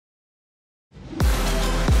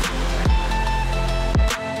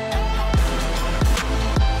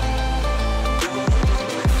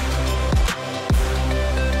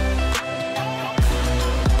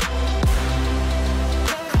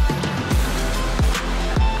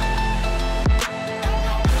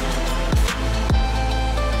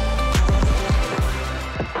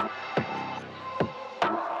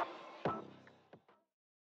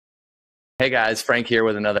Hey guys, Frank here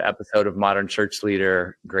with another episode of Modern Church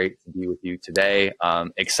Leader. Great to be with you today.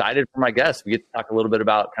 Excited for my guest. We get to talk a little bit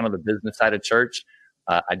about kind of the business side of church.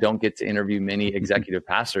 I don't get to interview many executive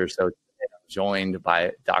pastors, so today I'm joined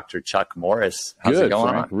by Dr. Chuck Morris. How's it going,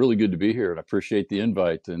 Frank? on? Really good to be here, and I appreciate the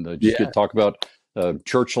invite. And get to talk about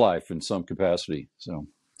church life in some capacity. So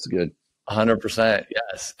it's good. 100%,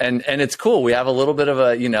 yes. And it's cool. We have a little bit of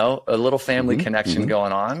a little family connection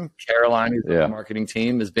going on. Caroline, who's on the marketing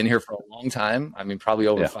team, has been here for a long time. I mean, probably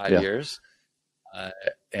over 5 years.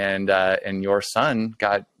 And your son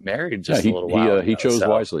got married just a little while ago. He chose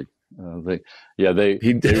wisely. They were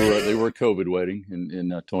a COVID wedding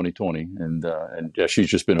in 2020, and she's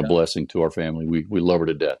just been a blessing to our family. We love her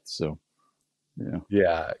to death. So.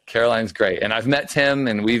 Yeah, Caroline's great. And I've met Tim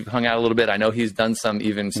and we've hung out a little bit. I know he's done some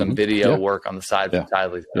video work on the side with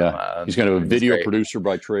Tidley. He's kind of a video producer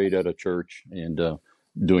by trade at a church and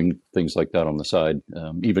doing things like that on the side.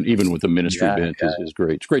 Even with the ministry bent is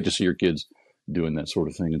great. It's great to see your kids doing that sort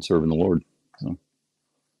of thing and serving the Lord. So.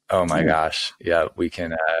 Oh my gosh. Yeah, we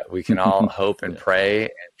can all hope and pray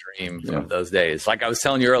and dream from those days. Like I was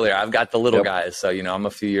telling you earlier, I've got the little guys, so I'm a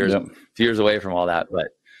few years away from all that, but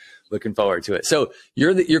looking forward to it. So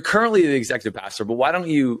you're currently the executive pastor, but why don't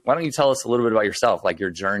you tell us a little bit about yourself, like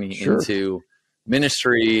your journey into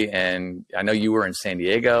ministry? And I know you were in San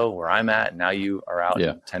Diego, where I'm at, and now you are out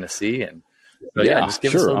in Tennessee. And so, just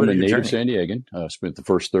give us a little I'm bit a of your native San Diegan. Spent the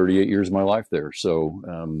first 38 years of my life there. So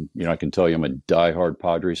I can tell you, I'm a diehard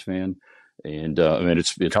Padres fan, and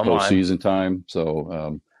it's postseason time.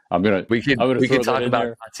 So we can talk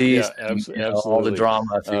about Tatis, all the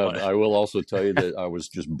drama. If you want. I will also tell you that I was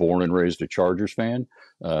just born and raised a Chargers fan,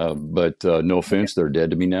 but no offense, they're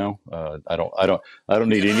dead to me now. I don't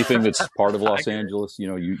need anything that's part of Los Angeles.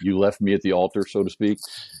 You left me at the altar, so to speak.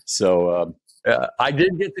 So I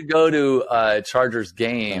did get to go to a Chargers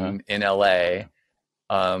game in LA.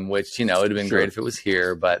 Which, it would have been great if it was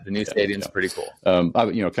here, but the new stadium's pretty cool.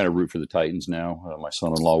 I kind of root for the Titans now. My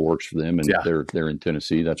son-in-law works for them, and they're in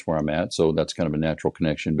Tennessee. That's where I'm at. So that's kind of a natural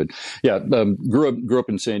connection. But grew up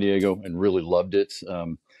in San Diego and really loved it.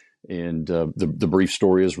 The brief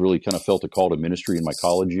story is really kind of felt a call to ministry in my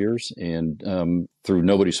college years, and through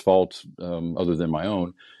nobody's fault other than my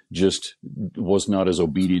own, just was not as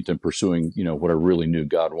obedient in pursuing, what I really knew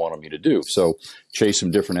God wanted me to do. So chased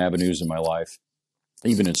some different avenues in my life.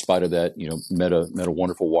 Even in spite of that, met a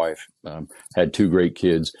wonderful wife, had 2 great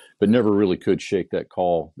kids, but never really could shake that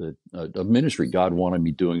call of ministry. God wanted me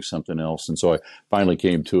doing something else. And so I finally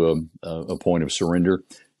came to a point of surrender,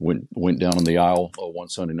 went down on the aisle one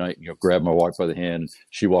Sunday night, grabbed my wife by the hand.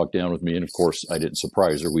 She walked down with me. And of course, I didn't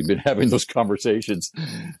surprise her. We'd been having those conversations.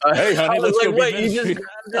 Hey, honey, let's go. Wait, you just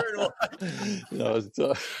grabbed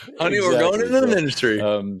her? Honey, we're going into the ministry.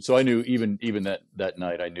 So I knew even that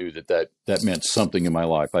night, I knew that meant something in my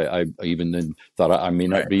life. I even then thought I may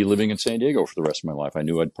not be living in San Diego for the rest of my life. I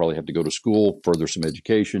knew I'd probably have to go to school, further some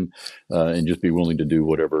education, and just be willing to do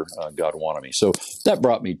whatever God wanted me. So that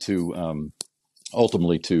brought me to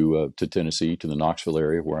ultimately to Tennessee, to the Knoxville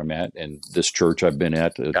area where I'm at, and this church I've been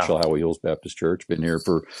at, Chilhowie Hills Baptist Church, been here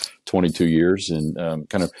for 22 years, and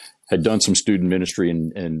kind of had done some student ministry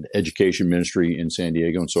and education ministry in San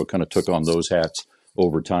Diego, and so I kind of took on those hats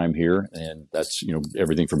over time here, and that's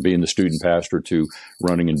everything from being the student pastor to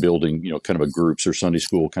running and building kind of a groups or Sunday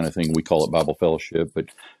school kind of thing. We call it Bible fellowship, but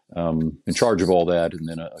in charge of all that. And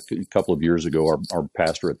then a couple of years ago, our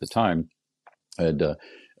pastor at the time had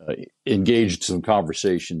engaged some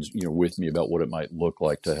conversations, with me about what it might look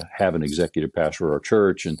like to have an executive pastor at our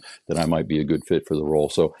church, and that I might be a good fit for the role.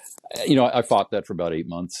 So, I fought that for about 8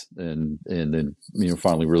 months, and then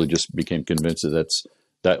finally really just became convinced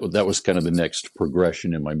that was kind of the next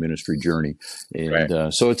progression in my ministry journey.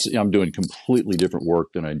 And so I'm doing completely different work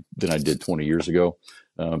than I did 20 years ago.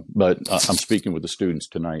 But I'm speaking with the students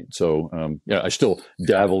tonight. So, I still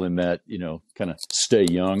dabble in that, kind of stay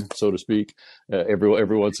young, so to speak, every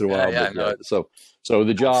once in a while. So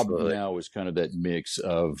the job now is kind of that mix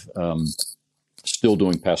of still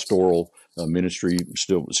doing pastoral ministry,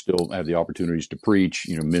 still have the opportunities to preach,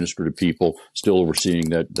 minister to people, still overseeing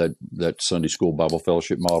that Sunday school Bible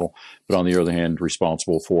fellowship model. But on the other hand,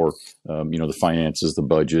 responsible for, the finances, the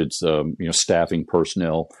budgets, staffing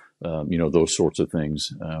personnel, those sorts of things.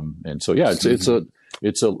 And so,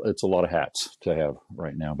 it's a lot of hats to have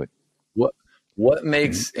right now. But what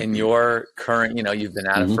makes in your current, you've been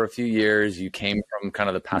at it for a few years, you came from kind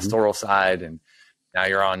of the pastoral side, and now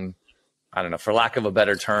you're on, I don't know, for lack of a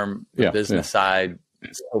better term, the business side,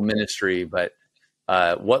 still ministry, but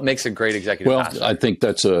what makes a great executive pastor? I think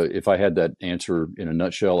that's if I had that answer in a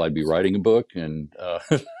nutshell, I'd be writing a book, and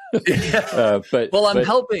Well, I'm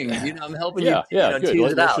helping. I'm helping you. Good. Tease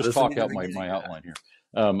it Let's out. just talk out my outline here.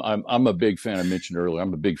 I'm a big fan. I mentioned earlier,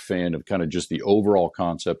 I'm a big fan of kind of just the overall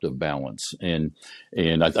concept of balance, and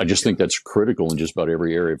I just think that's critical in just about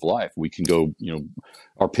every area of life. We can go,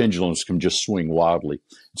 our pendulums can just swing wildly.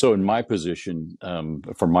 So, in my position,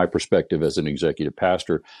 from my perspective as an executive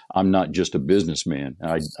pastor, I'm not just a businessman.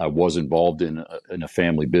 I was involved in a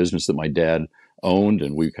family business that my dad owned,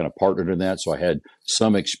 and we kind of partnered in that. So I had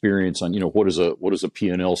some experience on, what is a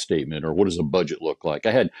P&L statement, or what does a budget look like?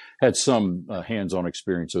 I had some hands-on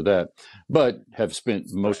experience with that, but have spent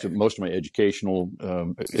most of my educational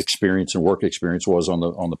experience and work experience was on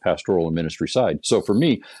the pastoral and ministry side. So for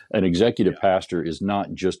me, an executive pastor is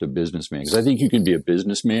not just a businessman, because I think you can be a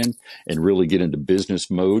businessman and really get into business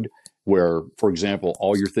mode where, for example,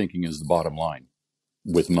 all you're thinking is the bottom line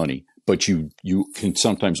with money. But you can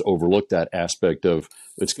sometimes overlook that aspect of,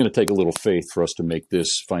 it's going to take a little faith for us to make this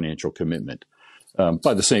financial commitment.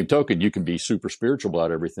 By the same token, you can be super spiritual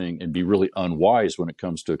about everything and be really unwise when it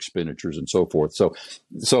comes to expenditures and so forth. So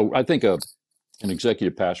I think an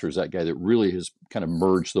executive pastor is that guy that really has kind of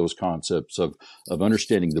merged those concepts of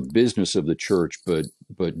understanding the business of the church, but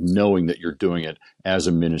knowing that you're doing it as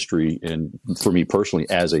a ministry, and for me personally,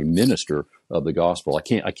 as a minister of the gospel.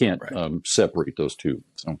 I can't separate those two.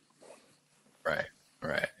 So.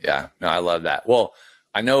 Right. Yeah. No, I love that. Well,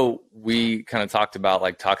 I know we kind of talked about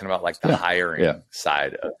the hiring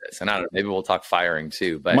side of this, and I don't know, maybe we'll talk firing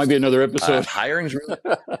too, but might be another episode. Hiring's really,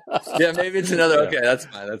 maybe it's another. Okay. That's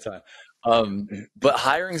fine. But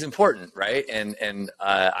hiring's important, right? And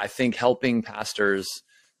I think helping pastors,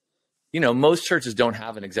 most churches don't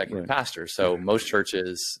have an executive pastor. So most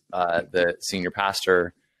churches, the senior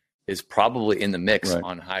pastor is probably in the mix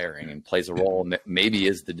on hiring and plays a role, maybe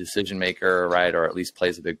is the decision maker, right? Or at least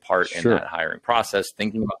plays a big part in that hiring process,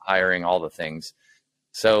 thinking about hiring, all the things.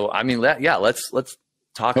 So, I mean, let's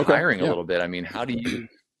talk hiring a little bit. I mean, how do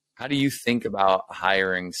you think about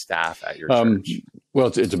hiring staff at your church? Well,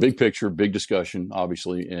 it's a big picture, big discussion,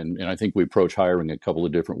 obviously. And I think we approach hiring a couple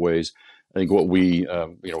of different ways. I think what we,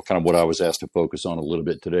 kind of what I was asked to focus on a little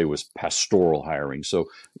bit today was pastoral hiring. So,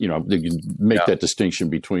 you can make that distinction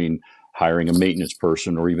between hiring a maintenance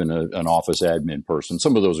person or even an office admin person.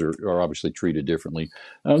 Some of those are obviously treated differently.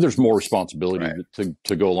 There's more responsibility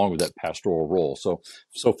to go along with that pastoral role. So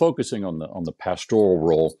focusing on the pastoral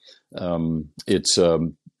role, it's,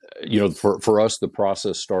 for us, the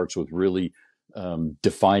process starts with really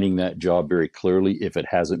defining that job very clearly if it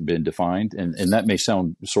hasn't been defined. And that may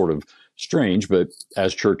sound sort of strange, but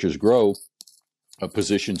as churches grow,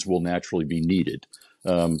 positions will naturally be needed.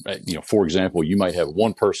 For example, you might have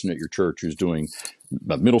one person at your church who's doing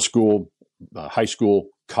middle school, high school,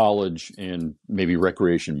 college, and maybe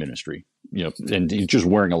recreation ministry, and he's just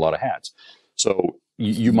wearing a lot of hats. So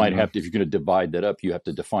you might have to, if you're going to divide that up, you have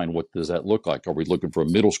to define what does that look like. Are we looking for a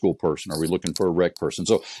middle school person? Are we looking for a rec person?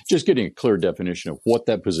 So just getting a clear definition of what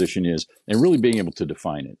that position is and really being able to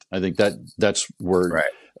define it. I think that's where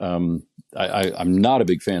I'm not a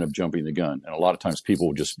big fan of jumping the gun. And a lot of times people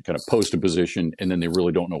will just kind of post a position and then they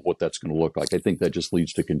really don't know what that's going to look like. I think that just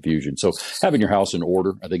leads to confusion. So having your house in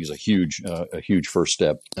order, I think, is a huge first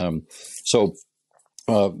step.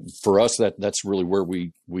 For us, that's really where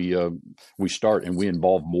we start, and we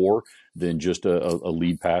involve more than just a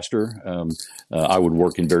lead pastor. I would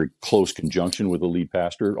work in very close conjunction with a lead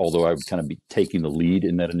pastor, although I would kind of be taking the lead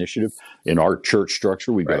in that initiative. In our church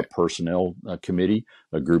structure, we've got a personnel committee,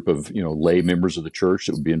 a group of lay members of the church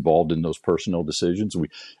that would be involved in those personnel decisions.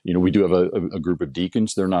 We do have a group of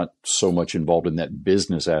deacons. They're not so much involved in that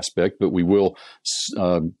business aspect, but we will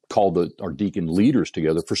call our deacon leaders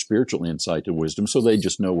together for spiritual insight and wisdom, so they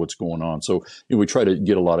just know what's going on. So we try to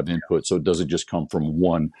get a lot of input, so it doesn't just come from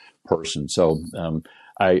one person. So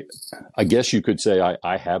I guess you could say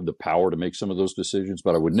I have the power to make some of those decisions,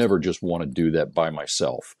 but I would never just want to do that by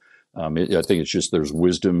myself. I think it's just there's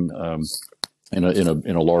wisdom in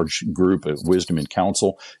a large group of wisdom and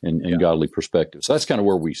counsel and godly perspective. So that's kind of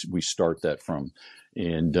where we start that from.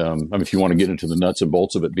 And if you want to get into the nuts and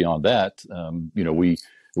bolts of it beyond that,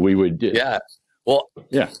 we would.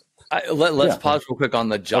 Let's pause real quick on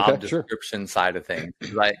the job description side of things,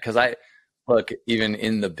 right? Because I look, even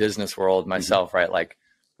in the business world myself, right? Like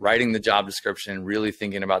writing the job description, really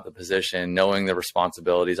thinking about the position, knowing the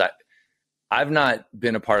responsibilities. I've not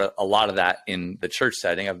been a part of a lot of that in the church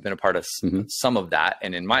setting. I've been a part of some of that.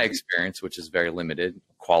 And in my experience, which is very limited,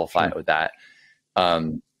 qualify it with that.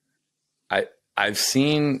 I've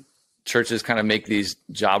seen churches kind of make these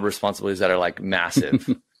job responsibilities that are like massive.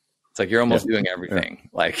 It's like you're almost doing everything,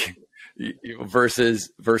 like versus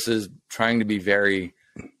trying to be very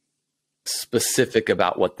specific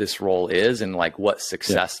about what this role is and like what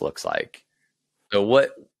success looks like. So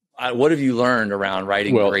what have you learned around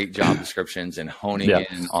writing great job descriptions and honing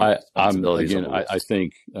in on responsibilities? I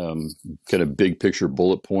think kind of big picture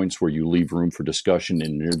bullet points where you leave room for discussion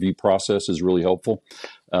in an interview process is really helpful.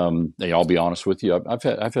 I'll be honest with you. I've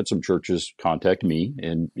had some churches contact me,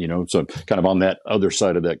 and so kind of on that other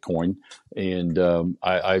side of that coin. And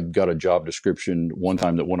I got a job description one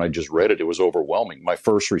time that when I just read it, it was overwhelming. My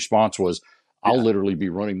first response was, "I'll literally be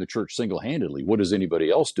running the church single-handedly. What is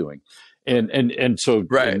anybody else doing?" And so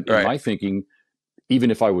in my thinking,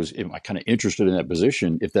 even if I was kind of interested in that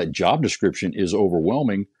position, if that job description is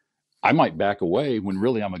overwhelming, I might back away when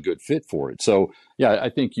really I'm a good fit for it. So I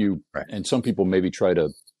think and some people maybe try to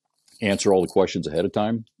answer all the questions ahead of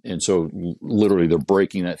time. And so literally they're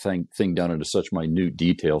breaking that thing down into such minute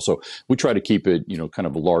detail. So we try to keep it, kind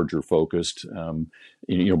of larger focused,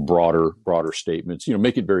 broader statements,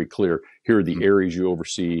 make it very clear. Here are the areas you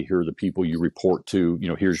oversee. Here are the people you report to,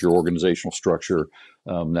 here's your organizational structure,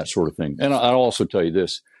 that sort of thing. And I'll also tell you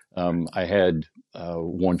this. I had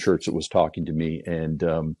one church that was talking to me, and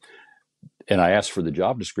I asked for the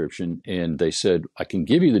job description, and they said, "I can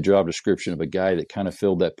give you the job description of a guy that kind of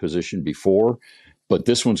filled that position before, but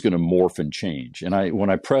this one's going to morph and change." And when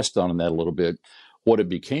I pressed on that a little bit, what it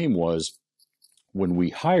became was, when we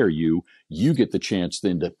hire you, you get the chance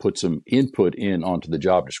then to put some input onto the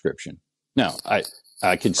job description. Now,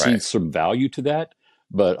 I can see some value to that,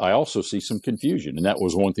 but I also see some confusion. And that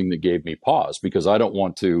was one thing that gave me pause, because I don't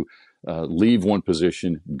want to leave one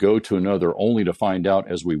position, go to another, only to find out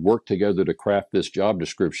as we work together to craft this job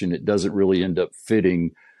description, it doesn't really end up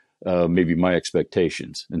fitting maybe my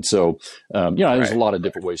expectations. And so, there's a lot of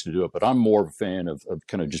different ways to do it, but I'm more of a fan of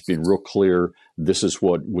kind of just being real clear. This is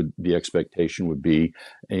what the expectation would be.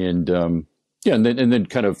 And, and then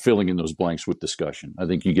kind of filling in those blanks with discussion. I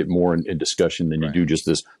think you get more in discussion than you do just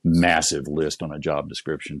this massive list on a job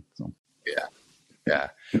description. So. Yeah.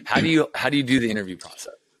 How do you do the interview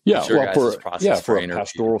process? Yeah, for a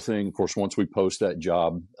pastoral thing, of course, once we post that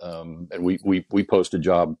job, and we post a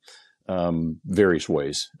job various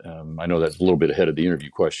ways. I know that's a little bit ahead of the interview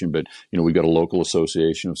question, but we've got a local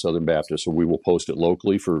association of Southern Baptists, so we will post it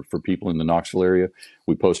locally for people in the Knoxville area.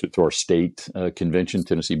 We post it to our state convention,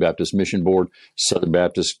 Tennessee Baptist Mission Board, Southern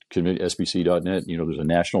Baptist SBC.net. There's a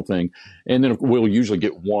national thing, and then we'll usually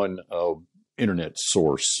get one internet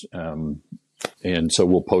source, and so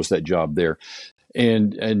we'll post that job there.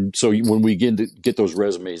 And so when we get those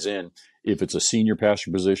resumes in, if it's a senior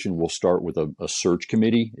pastor position, we'll start with a search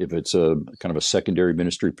committee. If it's a kind of a secondary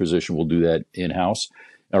ministry position, we'll do that in-house.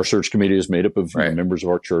 Our search committee is made up of members of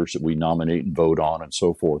our church that we nominate and vote on and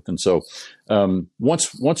so forth. And so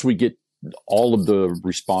once we get all of the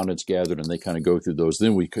respondents gathered and they kind of go through those,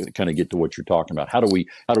 then we could kind of get to what you're talking about. How do we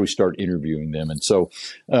start interviewing them? And so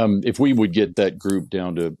if we would get that group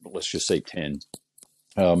down to, let's just say 10,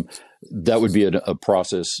 that would be a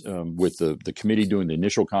process with the committee doing the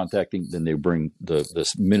initial contacting. Then they bring the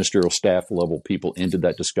ministerial staff level people into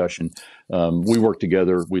that discussion. We work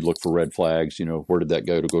together. We look for red flags. Where did that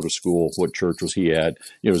guy go to school? What church was he at?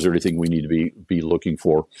 Is there anything we need to be looking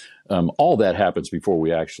for? All that happens before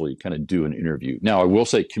we actually kind of do an interview. Now, I will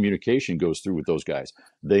say communication goes through with those guys.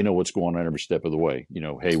 They know what's going on every step of the way.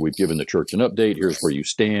 Hey, we've given the church an update. Here's where you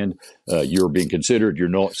stand. You're being considered. You're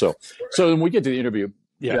not. So when we get to the interview.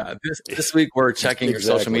 Yeah. This week we're checking your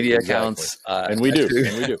social media accounts, and we do.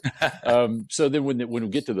 So then when we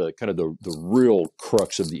get to the kind of the real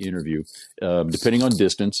crux of the interview, depending on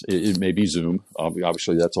distance, it may be Zoom.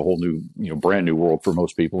 Obviously, that's a whole new, brand new world for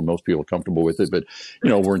most people, and most people are comfortable with it. But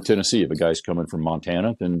we're in Tennessee. If a guy's coming from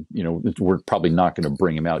Montana, then we're probably not going to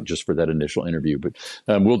bring him out just for that initial interview. But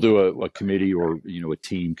we'll do a committee or a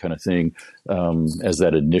team kind of thing as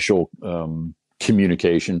that initial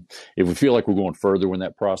communication. If we feel like we're going further in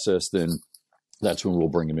that process, then that's when we'll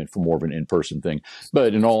bring them in for more of an in-person thing.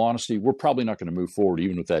 But in all honesty, we're probably not going to move forward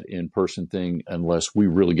even with that in-person thing unless we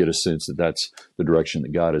really get a sense that that's the direction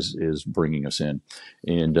that God is bringing us in.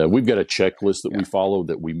 And we've got a checklist that we follow,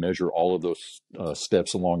 that we measure all of those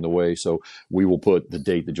steps along the way. So we will put the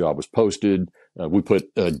date the job was posted. We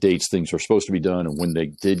put dates things are supposed to be done and when they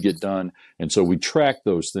did get done. And so we track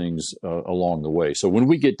those things along the way. So when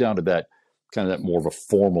we get down to that kind of that more of a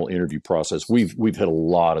formal interview process, we've had a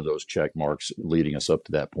lot of those check marks leading us up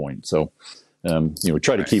to that point. So, we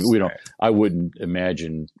try to keep, I wouldn't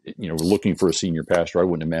imagine, we're looking for a senior pastor. I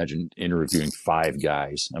wouldn't imagine interviewing 5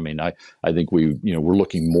 guys. I mean, I think we're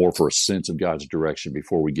looking more for a sense of God's direction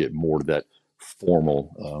before we get more to that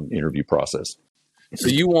formal interview process. So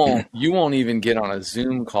you won't even get on a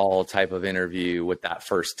Zoom call type of interview with that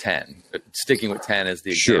first 10. Sticking with 10 as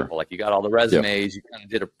the example. Sure. Like you got all the resumes, you kind of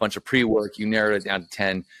did a bunch of pre-work, you narrowed it down to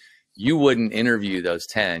 10. You wouldn't interview those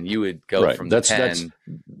 10. You would go from the 10.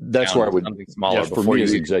 That's where I would, something smaller. For me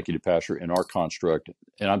as executive pastor in our construct,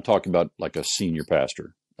 and I'm talking about like a senior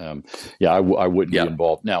pastor. I wouldn't be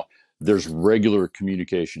involved. Now, there's regular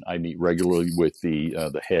communication. I meet regularly with the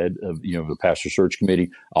head of the pastor search committee.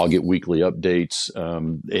 I'll get weekly updates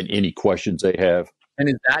and any questions they have. And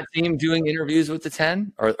is that team doing interviews with the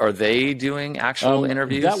 10? Are they doing actual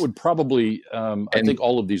interviews? That would probably, I think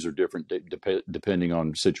all of these are different depending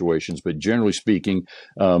on situations, but generally speaking,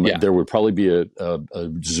 there would probably be a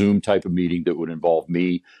Zoom type of meeting that would involve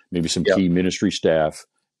me, maybe some key ministry staff,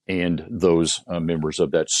 and those members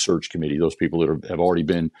of that search committee, those people that have already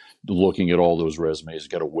been looking at all those resumes,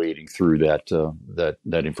 got to wading through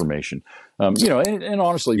that information. And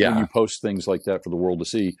honestly, when you post things like that for the world to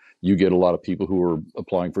see, you get a lot of people who are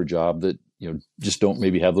applying for a job that just don't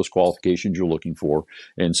maybe have those qualifications you're looking for,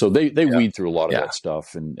 and so they weed through a lot of that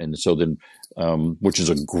stuff, and so then which is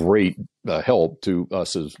a great help to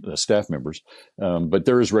us as staff members. But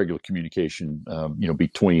there is regular communication,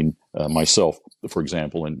 between myself, for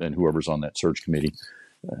example, and whoever's on that search committee.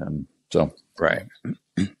 Right.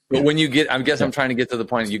 But when you get, I guess I'm trying to get to the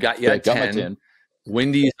point. You got 10.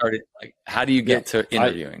 When do you start it? Like, how do you get to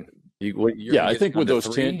interviewing? I think with those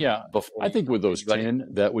 10, I think with those 10,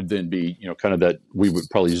 that would then be, kind of that we would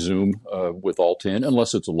probably Zoom with all 10,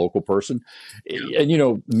 unless it's a local person.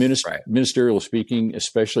 And, ministerial speaking,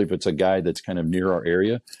 especially if it's a guy that's kind of near our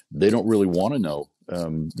area, they don't really want to know.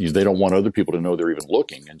 They don't want other people to know they're even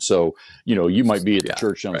looking. And so, you might be at the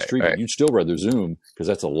church down the street, but you'd still rather Zoom because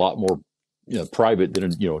that's a lot more private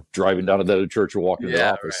than driving down to that church or walking to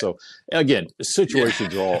the office. So again,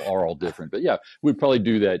 situations are all different. But we'd probably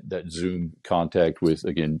do that Zoom contact with,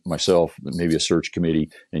 again, myself, maybe a search committee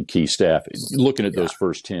and key staff, looking at those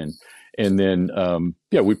first 10. And then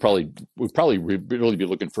we'd probably really be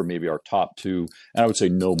looking for maybe our top 2, and I would say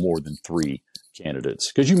no more than 3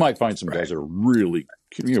 candidates, because you might find some guys that are really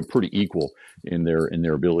pretty equal in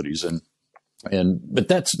their abilities, but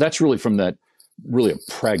that's really from that. Really a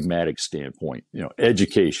pragmatic standpoint,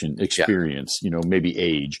 education, experience, maybe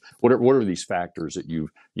age, what are these factors that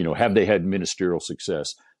have they had ministerial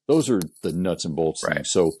success? Those are the nuts and bolts things.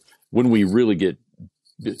 So when we really get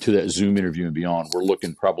to that Zoom interview and beyond, we're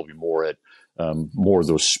looking probably more at more of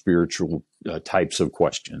those spiritual types of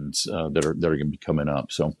questions that are going to be coming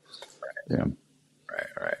up. So,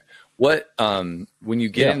 Right. What, when you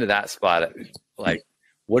get into that spot, like,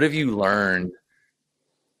 what have you learned?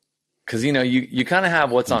 Because, you kind of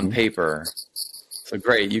have what's on paper. So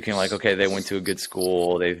great. You can okay, they went to a good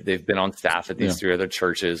school. They've been on staff at these 3 other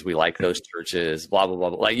churches. We like those churches, blah, blah, blah,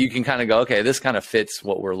 blah. Like you can kind of go, okay, this kind of fits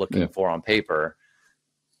what we're looking for on paper.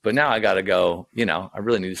 But now I got to go, I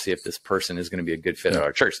really need to see if this person is going to be a good fit at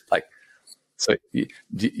our church. Like, so,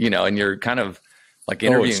 and you're kind of like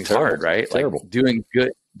interviewing is hard, right? It's terrible.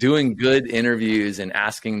 Like doing good interviews and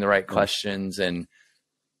asking the right questions and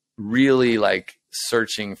really like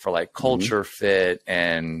searching for like culture fit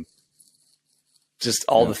and just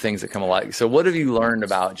all the things that come along. So what have you learned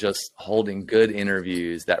about just holding good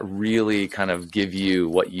interviews that really kind of give you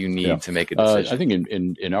what you need to make a decision? I think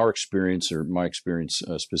in our experience, or my experience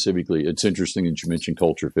specifically, it's interesting that you mentioned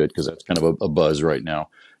culture fit, because that's kind of a buzz right now.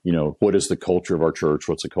 What is the culture of our church?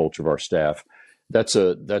 What's the culture of our staff? That's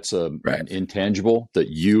an intangible that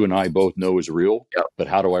you and I both know is real, but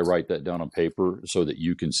how do I write that down on paper so that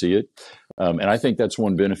you can see it? And I think that's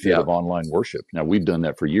one benefit of online worship. Now, we've done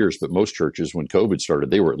that for years, but most churches, when COVID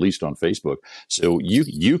started, they were at least on Facebook. So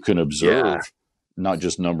you can observe not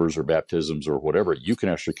just numbers or baptisms or whatever. You can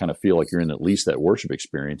actually kind of feel like you're in at least that worship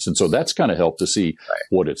experience. And so that's kind of helped to see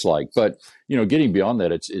what it's like. But, getting beyond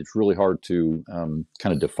that, it's really hard to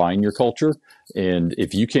kind of define your culture. And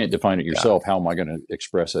if you can't define it yourself, how am I going to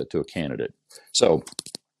express that to a candidate? So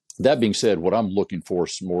that being said, what I'm looking for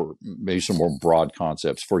is maybe some more broad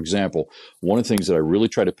concepts. For example, one of the things that I really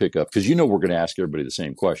try to pick up, because we're going to ask everybody the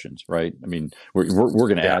same questions, right? I mean, we're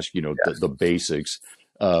going to ask, the basics.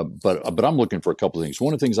 But I'm looking for a couple of things.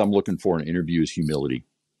 One of the things I'm looking for in an interview is humility.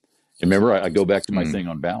 And remember, I go back to my thing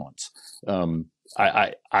on balance.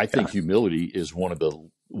 I think humility is one of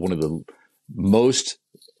the most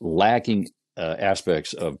lacking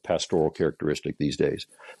aspects of pastoral characteristic these days.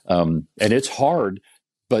 And it's hard,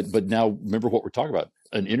 but now remember what we're talking about.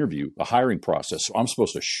 An interview, a hiring process. So I'm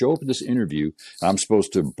supposed to show up at this interview. I'm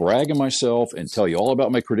supposed to brag on myself and tell you all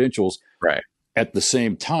about my credentials. Right. At the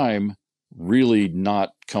same time, really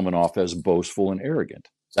not coming off as boastful and arrogant.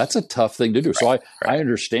 That's a tough thing to do. So I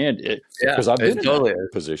understand it because I've been in that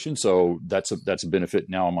position. So that's a benefit.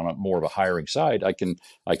 Now I'm on more of a hiring side. I can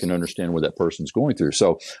understand what that person's going through.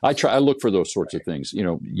 So I look for those sorts of things.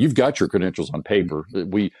 You've got your credentials on paper.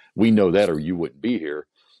 We know that, or you wouldn't be here.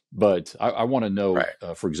 But I want to know,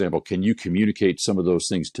 for example, can you communicate some of those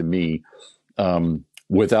things to me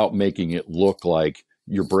without making it look like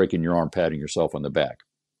you're breaking your arm, patting yourself on the back?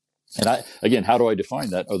 And how do I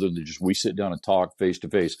define that other than just we sit down and talk face to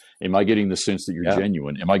face? Am I getting the sense that you're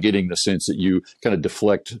genuine? Am I getting the sense that you kind of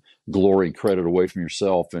deflect glory and credit away from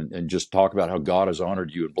yourself and just talk about how God has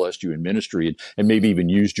honored you and blessed you in ministry and maybe even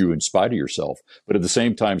used you in spite of yourself? But at the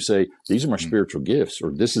same time say, these are my spiritual gifts,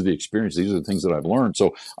 or this is the experience. These are the things that I've learned.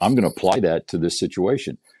 So I'm going to apply that to this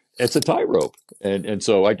situation. It's a tightrope. And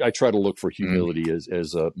so I try to look for humility as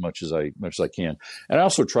much as I can. And I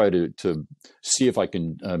also try to see if I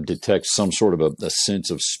can detect some sort of a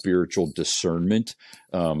sense of spiritual discernment.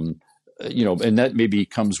 And that maybe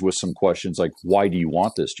comes with some questions like, why do you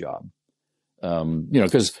want this job?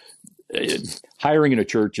 Because hiring in a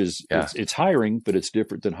church it's hiring, but it's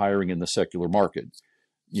different than hiring in the secular market.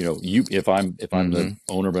 If I'm the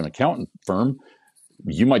owner of an accountant firm,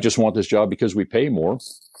 you might just want this job because we pay more,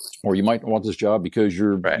 or you might want this job because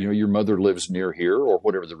your mother lives near here, or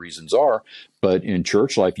whatever the reasons are. But in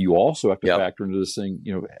church life, you also have to factor into this thing.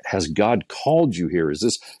 Has God called you here? Is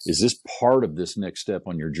this part of this next step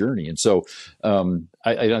on your journey? And so, I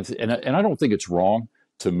don't think it's wrong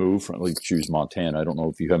to move from, like, choose Montana. I don't know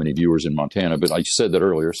if you have any viewers in Montana, but I said that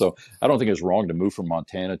earlier. So I don't think it's wrong to move from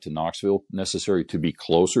Montana to Knoxville necessarily to be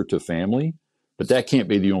closer to family, but that can't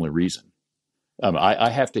be the only reason. I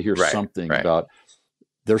have to hear something about,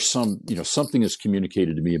 there's something that's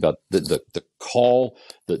communicated to me about the call,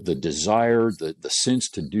 the desire, the sense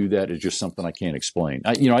to do that is just something I can't explain.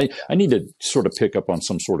 I need to sort of pick up on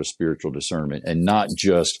some sort of spiritual discernment and not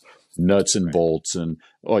just nuts and bolts and,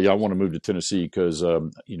 I want to move to Tennessee because,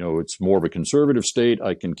 it's more of a conservative state.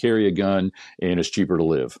 I can carry a gun and it's cheaper to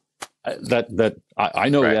live. I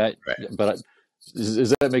know that, but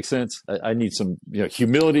does that make sense? I need some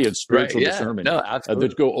humility and spiritual discernment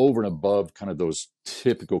that go over and above kind of those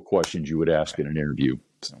typical questions you would ask in an interview.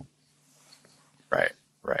 So. Right.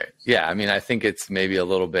 Yeah. I mean, I think it's maybe a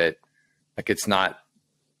little bit like it's not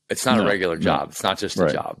a regular job. It's not just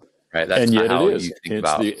a job. Right. That's and yet how it is. You think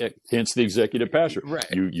about. Hence the executive pastor. Right.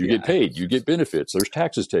 You get paid. You get benefits. There's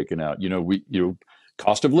taxes taken out.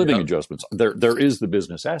 Cost of living adjustments. There is the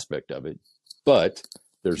business aspect of it, but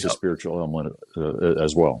there's a spiritual element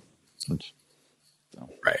as well.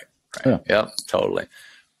 Right. Yeah. Yep. Totally.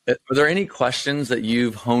 Are there any questions that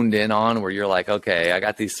you've honed in on where you're like, okay, I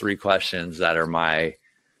got these 3 questions that are my,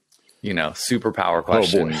 superpower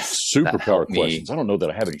questions? Oh boy, superpower questions. I don't know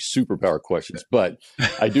that I have any superpower questions, but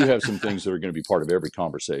I do have some things that are going to be part of every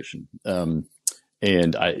conversation. And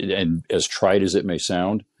as trite as it may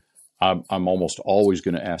sound, I'm almost always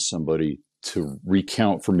going to ask somebody to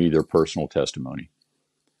recount for me their personal testimony.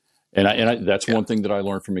 And that's one thing that I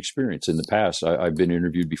learned from experience. In the past, I've been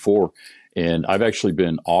interviewed before, and I've actually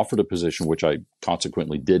been offered a position which I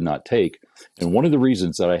consequently did not take. And one of the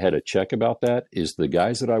reasons that I had a check about that is the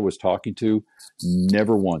guys that I was talking to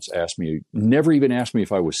never even asked me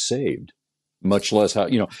if I was saved, much less how,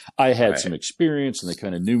 I had some experience and they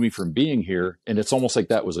kind of knew me from being here, and it's almost like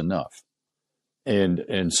that was enough.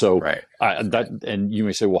 And so and you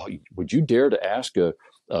may say, well, would you dare to ask a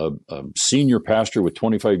senior pastor with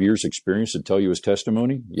 25 years experience to tell you his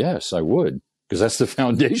testimony? Yes, I would, because that's the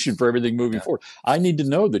foundation for everything moving forward. I need to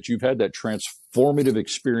know that you've had that transformative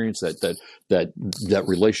experience, that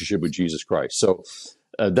relationship with Jesus Christ. So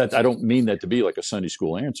that I don't mean that to be like a Sunday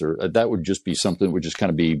school answer. That would just be something that would just kind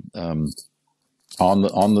of be on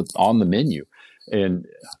the menu. And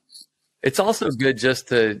it's also good just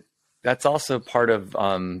to. That's also part of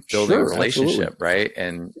building a relationship, absolutely. Right?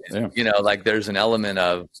 And like there's an element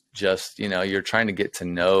of just, you're trying to get to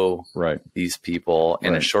know these people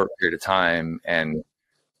in a short period of time. And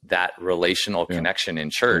that relational connection in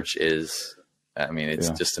church is, it's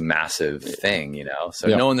just a massive thing, So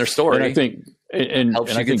knowing their story. And I think,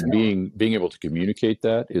 I think being able to communicate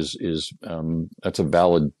that is that's a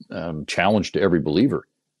valid challenge to every believer.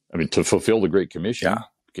 To fulfill the Great Commission. Yeah.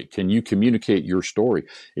 Can you communicate your story?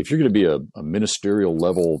 If you're going to be a ministerial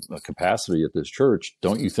level capacity at this church,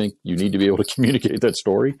 don't you think you need to be able to communicate that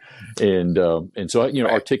story? And so,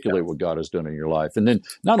 articulate what God has done in your life. And then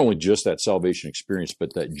not only just that salvation experience,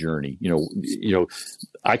 but that journey.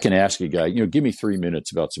 I can ask a guy, give me 3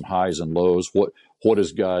 minutes about some highs and lows. What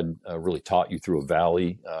has God really taught you through a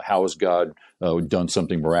valley? How has God done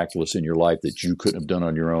something miraculous in your life that you couldn't have done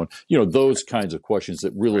on your own? Those kinds of questions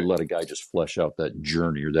that really let a guy just flesh out that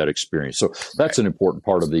journey or that experience. So that's an important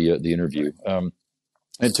part of the interview.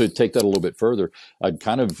 And to take that a little bit further, I'd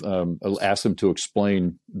kind of ask them to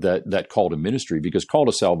explain that call to ministry, because call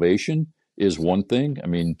to salvation is one thing. I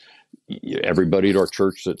mean, everybody at our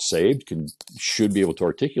church that's saved should be able to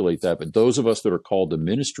articulate that. But those of us that are called to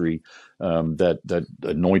ministry, that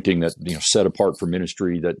anointing, that set apart for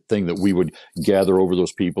ministry, that thing that we would gather over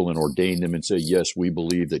those people and ordain them and say, yes, we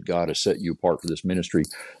believe that God has set you apart for this ministry,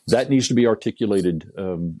 that needs to be articulated,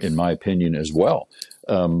 in my opinion, as well.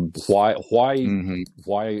 Why are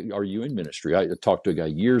you in ministry? I talked to a guy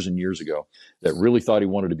years and years ago that really thought he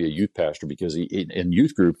wanted to be a youth pastor because in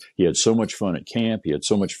youth group, he had so much fun at camp. He had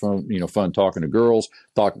so much fun, fun talking to girls,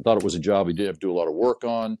 thought it was a job he didn't have to do a lot of work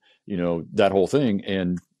on, that whole thing.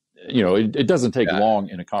 And, it doesn't take long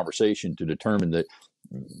in a conversation to determine that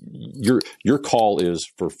your call is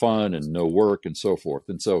for fun and no work and so forth.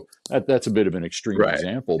 And so that's a bit of an extreme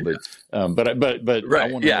example, but I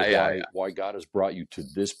want to know why God has brought you to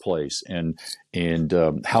this place, and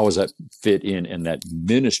how does that fit in that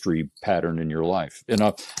ministry pattern in your life? And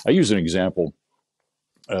I use an example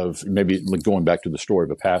of maybe going back to the story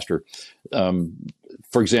of a pastor.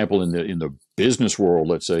 For example, in the business world,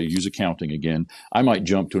 let's say, use accounting again, I might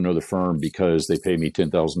jump to another firm because they pay me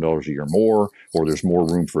 $10,000 a year more, or there's more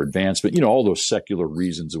room for advancement, all those secular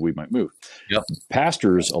reasons that we might move. Yep.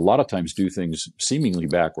 Pastors, a lot of times, do things seemingly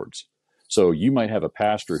backwards. So you might have a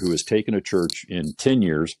pastor who has taken a church in 10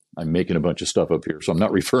 years. I'm making a bunch of stuff up here, so I'm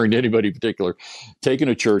not referring to anybody in particular. Taken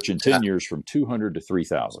a church in 10 years from 200 to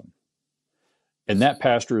 3,000. And that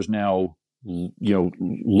pastor is now,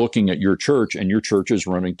 looking at your church, and your church is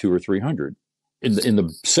running 200 or 300. In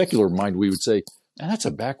the secular mind, we would say, that's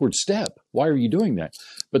a backward step. Why are you doing that?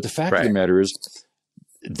 But the fact of the matter is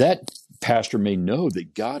that pastor may know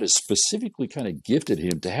that God has specifically kind of gifted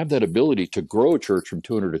him to have that ability to grow a church from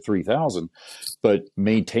 200 to 3,000, but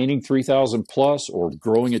maintaining 3,000 plus or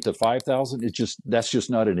growing it to 5,000, that's just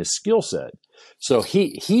not in his skill set. So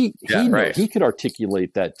he could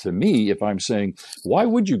articulate that to me if I'm saying, why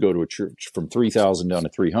would you go to a church from 3,000 down to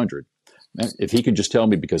 300? If he can just tell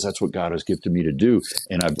me, because that's what God has gifted me to do,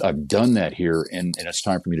 and I've done that here, and it's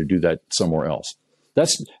time for me to do that somewhere else.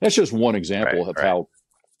 That's just one example of how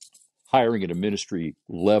hiring at a ministry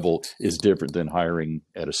level is different than hiring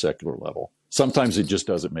at a secular level. Sometimes it just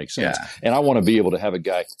doesn't make sense. Yeah. And I want to be able to have a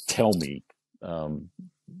guy tell me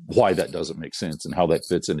why that doesn't make sense and how that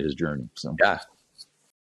fits into his journey. So yeah.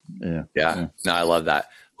 No, I love that.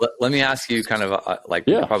 Let me ask you kind of we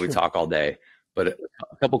could probably talk all day, but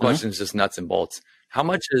a couple questions, just nuts and bolts. How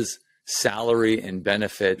much is salary and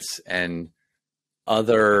benefits and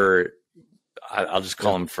other, I'll just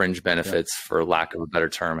call them fringe benefits for lack of a better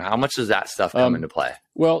term, how much does that stuff come into play?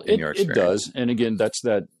 Well, it does. And again, that's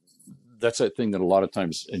that thing that a lot of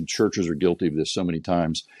times, and churches are guilty of this so many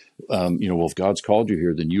times. Well, if God's called you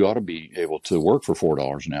here, then you ought to be able to work for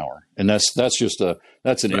 $4 an hour. And that's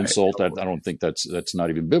an insult. I don't think that's not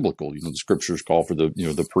even biblical. The scriptures call for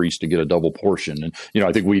the priest to get a double portion. And,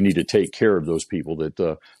 I think we need to take care of those people that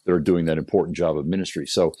are doing that important job of ministry.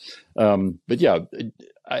 So, but yeah,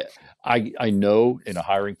 I know in a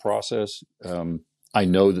hiring process, I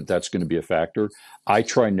know that that's going to be a factor. I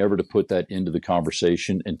try never to put that into the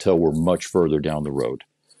conversation until we're much further down the road.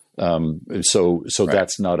 So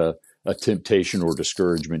that's not a temptation or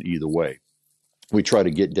discouragement either way. We try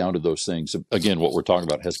to get down to those things. Again, what we're talking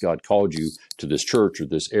about, has God called you to this church or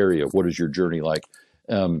this area? What is your journey like?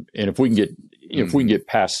 And if we can get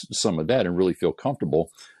past some of that and really feel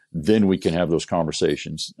comfortable, then we can have those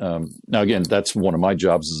conversations. Now, again, that's one of my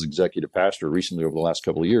jobs as executive pastor. Recently, over the last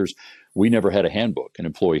couple of years, we never had a handbook, an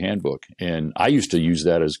employee handbook. And I used to use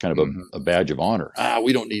that as kind of a badge of honor.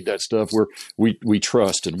 We don't need that stuff. We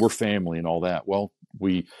trust and we're family and all that. Well,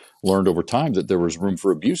 we learned over time that there was room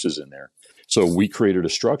for abuses in there. So we created a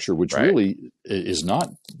structure which really is not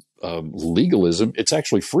legalism. It's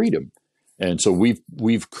actually freedom. And so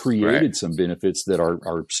we've created some benefits that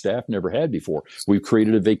our staff never had before. We've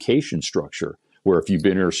created a vacation structure where if you've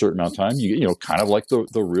been here a certain amount of time, you kind of like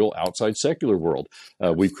the real outside secular world.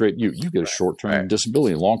 We've created, you get a short-term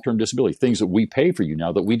disability, long-term disability, things that we pay for you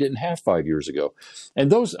now that we didn't have 5 years ago.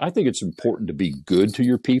 And those, I think it's important to be good to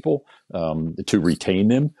your people, to retain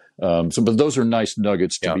them. But those are nice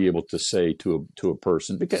nuggets to be able to say to a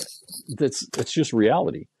person, because that's just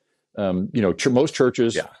reality. Most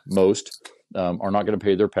churches, are not going to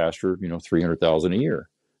pay their pastor, $300,000 a year.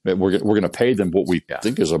 We're going to pay them what we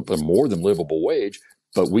think is a more than livable wage,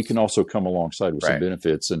 but we can also come alongside with some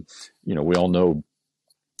benefits. And, we all know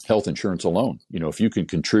health insurance alone. If you can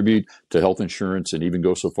contribute to health insurance and even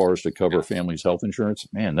go so far as to cover a family's health insurance,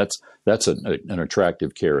 man, that's an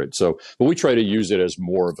attractive carrot. So, but we try to use it as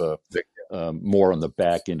more of a more on the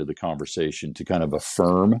back end of the conversation to kind of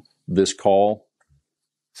affirm this call.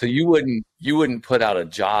 So you wouldn't put out a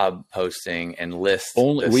job posting and list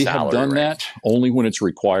only we have done range. That only when it's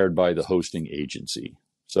required by the hosting agency.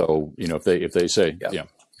 So if they say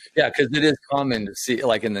Yeah, because it is common to see,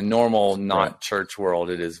 like in the normal church world,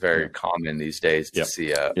 it is very common these days to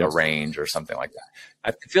see a range or something like that.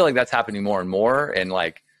 I feel like that's happening more and more. And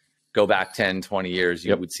like go back 10, 20 years,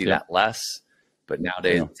 you would see that less. But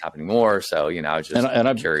nowadays it's happening more. So, I was just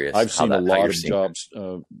I'm curious. I've seen a lot of jobs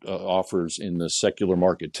offers in the secular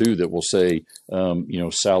market too that will say,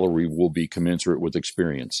 salary will be commensurate with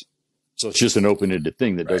experience. So it's just an open-ended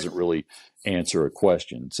thing that doesn't really answer a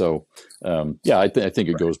question. So, I think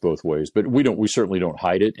it goes both ways, but we certainly don't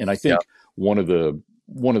hide it. And I think one of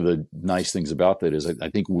the nice things about that is I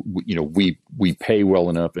think we pay well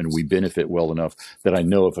enough and we benefit well enough that I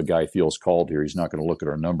know if a guy feels called here, he's not going to look at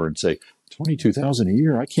our number and say $22,000 a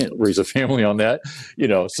year. I can't raise a family on that.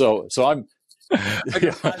 So I'm.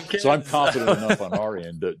 So I'm confident enough on our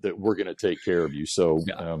end that we're going to take care of you. So,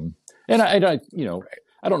 and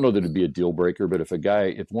I don't know that it'd be a deal breaker, but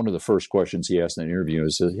if one of the first questions he asked in an interview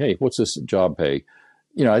is, "Hey, what's this job pay?"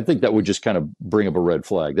 I think that would just kind of bring up a red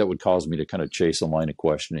flag. That would cause me to kind of chase a line of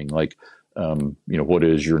questioning, like, what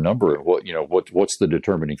is your number, and what's the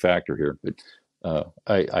determining factor here? But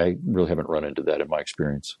I really haven't run into that in my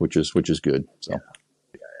experience, which is good. So.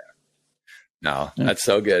 No, that's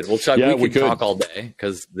so good. Well, Chuck, we could talk all day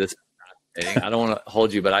because this. I don't want to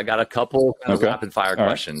hold you, but I got a couple kind of rapid fire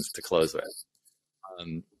questions to close with.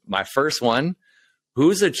 My first one: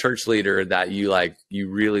 who's a church leader that you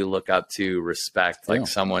really look up to, respect, like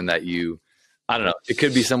someone that I don't know, it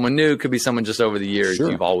could be someone new, it could be someone just over the years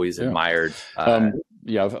you've always admired. I've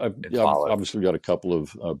obviously got a couple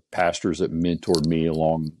of pastors that mentored me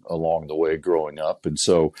along the way growing up. And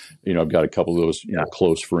so, I've got a couple of those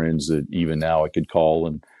close friends that even now I could call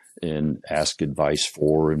and ask advice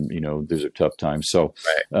for, and these are tough times. So,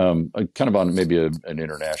 kind of on maybe an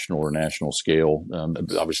international or national scale.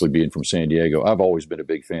 Obviously, being from San Diego, I've always been a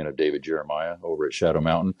big fan of David Jeremiah over at Shadow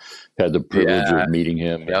Mountain. Had the privilege of meeting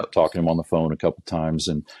him, and talking to him on the phone a couple times,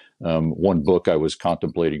 and one book I was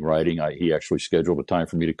contemplating writing, he actually scheduled a time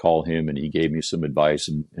for me to call him, and he gave me some advice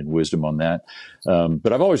and wisdom on that.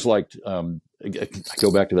 But I've always liked. I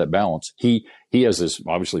go back to that balance. He has this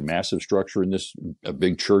obviously massive structure in a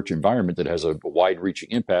big church environment that has a wide-reaching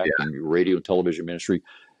impact in radio and television ministry,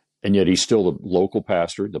 and yet he's still the local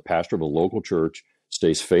pastor, the pastor of a local church,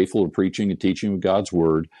 stays faithful to preaching and teaching of God's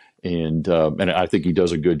word, and I think he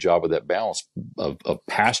does a good job of that balance of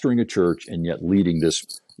pastoring a church and yet leading this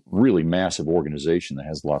really massive organization that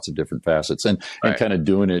has lots of different facets, and kind of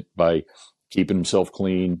doing it by keeping himself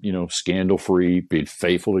clean, scandal-free, being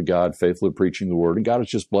faithful to God, faithful to preaching the word, and God has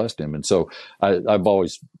just blessed him. And so I've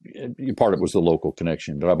always, part of it was the local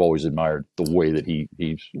connection, but I've always admired the way that he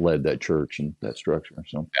led that church and that structure.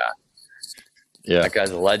 So that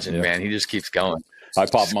guy's a legend, man. He just keeps going. I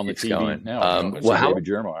pop him on the TV now. David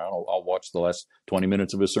Jeremiah. I'll watch the last 20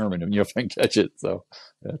 minutes of his sermon if I can catch it. So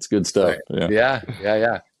that's good stuff. Yeah.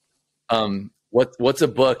 What's a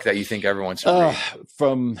book that you think everyone should read?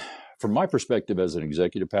 From my perspective as an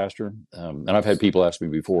executive pastor, and I've had people ask me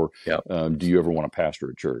before, do you ever want to pastor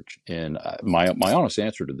a church? And my honest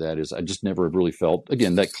answer to that is I just never really felt,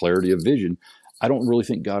 again, that clarity of vision. I don't really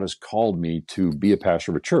think God has called me to be a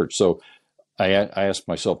pastor of a church. So I asked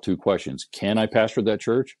myself two questions. Can I pastor that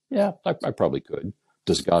church? Yeah, I probably could.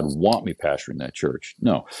 Does God want me pastoring that church?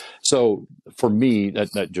 No. So for me,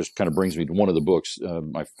 that just kind of brings me to one of the books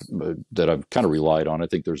that I've kind of relied on. I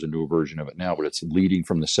think there's a newer version of it now, but it's Leading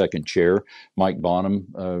from the Second Chair. Mike Bonham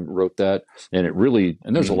wrote that. And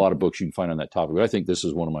there's a lot of books you can find on that topic, but I think this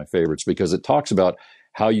is one of my favorites because it talks about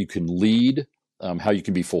how you can lead, how you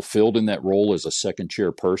can be fulfilled in that role as a second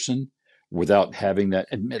chair person, without having that.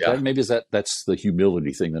 And maybe that's the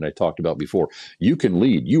humility thing that I talked about before. You can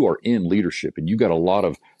lead. You are in leadership, and you got a lot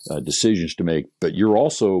of decisions to make, but you're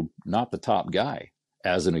also not the top guy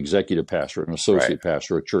as an executive pastor, an associate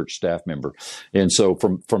pastor, a church staff member. And so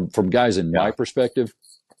from guys in my perspective,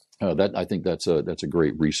 I think that's a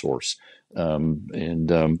great resource.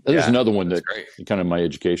 There's another one that kind of my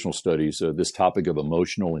educational studies, this topic of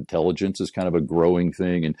emotional intelligence is kind of a growing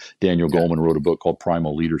thing. And Daniel Goleman wrote a book called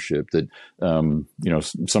Primal Leadership that,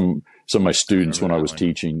 some of my students when I was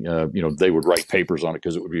teaching, they would write papers on it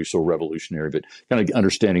because it would be so revolutionary, but kind of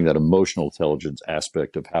understanding that emotional intelligence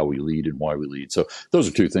aspect of how we lead and why we lead. So those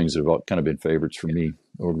are two things that have kind of been favorites for me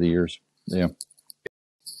over the years. Yeah.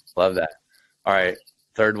 So. Love that. All right.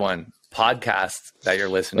 Third one, podcast that you're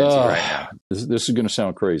listening to right now. This is going to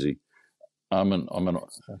sound crazy.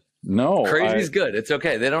 No. Crazy's good. It's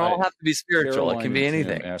okay. They don't all have to be spiritual. Caroline it can be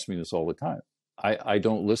anything. Tim ask me this all the time. I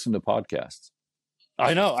don't listen to podcasts.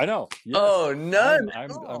 I know. Yes. Oh, none.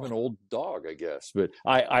 I'm an old dog, I guess, but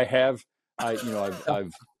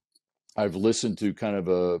I've listened to kind of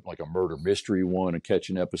a murder mystery one, a catch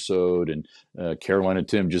an episode, and Caroline and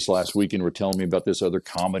Tim just last weekend were telling me about this other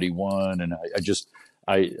comedy one, and it's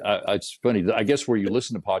funny. I guess where you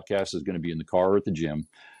listen to podcasts is going to be in the car or at the gym.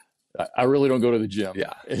 I really don't go to the gym,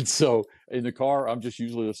 and so in the car, I'm just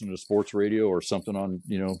usually listening to sports radio or something on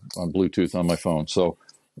Bluetooth on my phone. So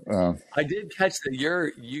I did catch that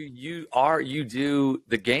you do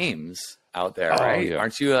the games out there, right? Yeah.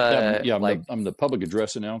 Aren't you? I'm the public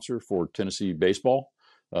address announcer for Tennessee baseball,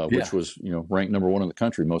 which was ranked number 1 in the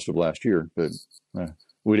country most of last year, but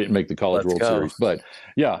we didn't make the College World Series. But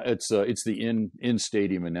it's the in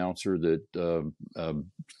stadium announcer that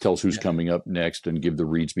tells who's coming up next and give the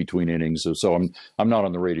reads between innings. So I'm not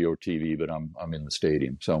on the radio or TV, but I'm in the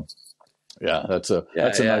stadium. So that's a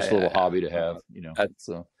nice little hobby to have.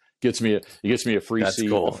 Gets me a free seat,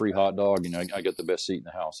 cool. A free hot dog, and I get the best seat in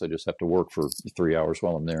the house. I just have to work for 3 hours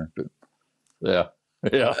while I'm there. But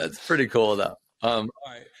yeah, that's pretty cool though. All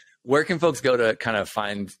right. Where can folks go to kind of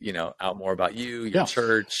find, out more about you, your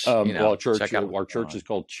church? Our church is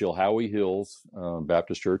called Chilhowie Hills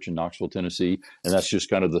Baptist Church in Knoxville, Tennessee. And that's just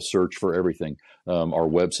kind of the search for everything. Our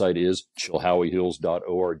website is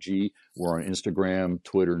chilhowiehills.org. We're on Instagram,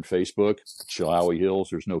 Twitter, and Facebook. Chilhowie Hills.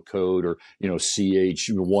 There's no code or,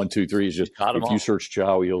 CH123 is just, if you search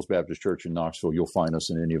Chilhowie Hills Baptist Church in Knoxville, you'll find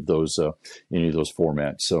us in any of those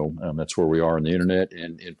formats. So that's where we are on the internet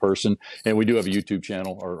and in person. And we do have a YouTube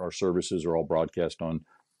channel. Our services are all broadcast on,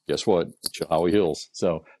 guess what? Chilhowie Hills.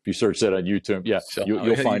 So if you search that on YouTube,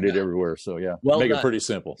 you'll find it everywhere. So make it pretty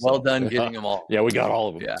simple. Well done getting them all. Yeah, we got all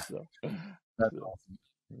of them. Yeah. So. That's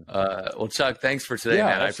awesome. Well, Chuck, thanks for today,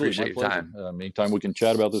 man. I appreciate your time. Anytime we can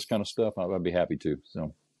chat about this kind of stuff, I'd be happy to.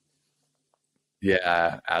 So.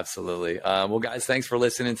 Yeah, absolutely. Well, guys, thanks for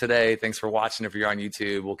listening today. Thanks for watching. If you're on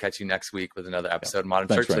YouTube, we'll catch you next week with another episode of Modern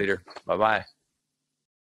Church Leader. Bye-bye.